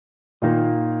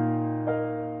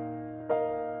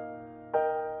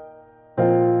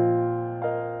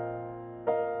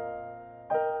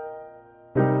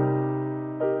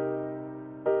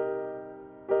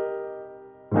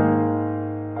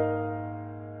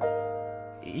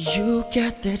You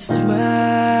got that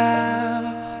smile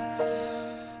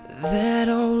that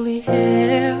only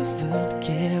heaven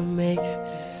can make.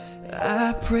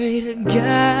 I pray to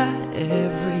God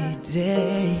every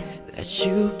day that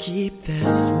you keep that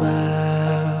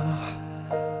smile.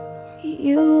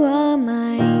 You are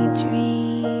my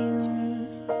dream.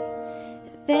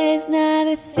 There's not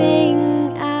a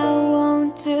thing I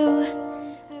won't do.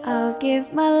 I'll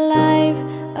give my life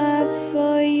up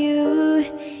for you.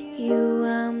 You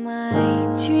are my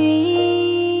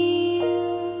dream.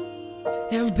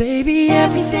 And baby,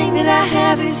 everything that I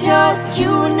have is yours. You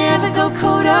will never go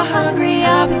cold or hungry.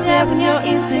 I'll be there when you're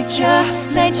insecure.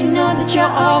 Let you know that you're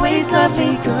always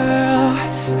lovely, girl.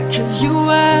 'Cause you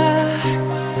are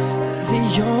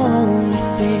the only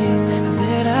thing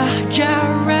that I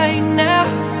got right now.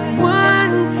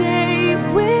 One day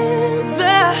when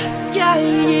the sky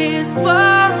is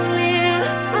falling,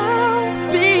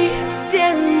 I'll be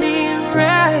standing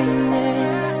right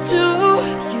next to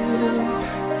you,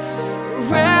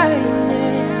 right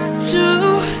next to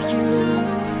you.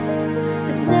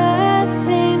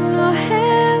 Nothing will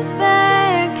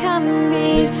ever come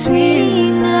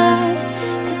between us,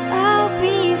 'cause I'll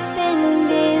be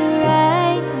standing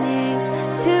right next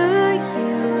to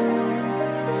you,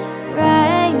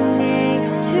 right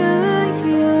next to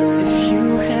you. If you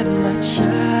had my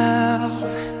child,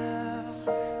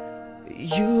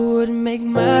 you would make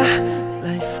my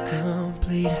life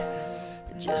complete.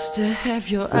 Just to have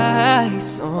your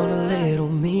eyes on a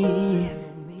little me.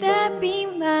 That'd be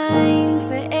mine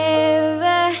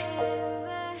forever.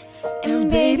 And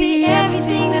baby,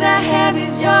 everything that I have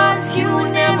is yours. You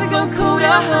will never go cold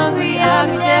or hungry. I'll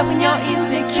be there when you're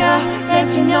insecure. Let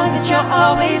you know that you're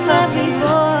always lovely,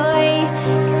 boy.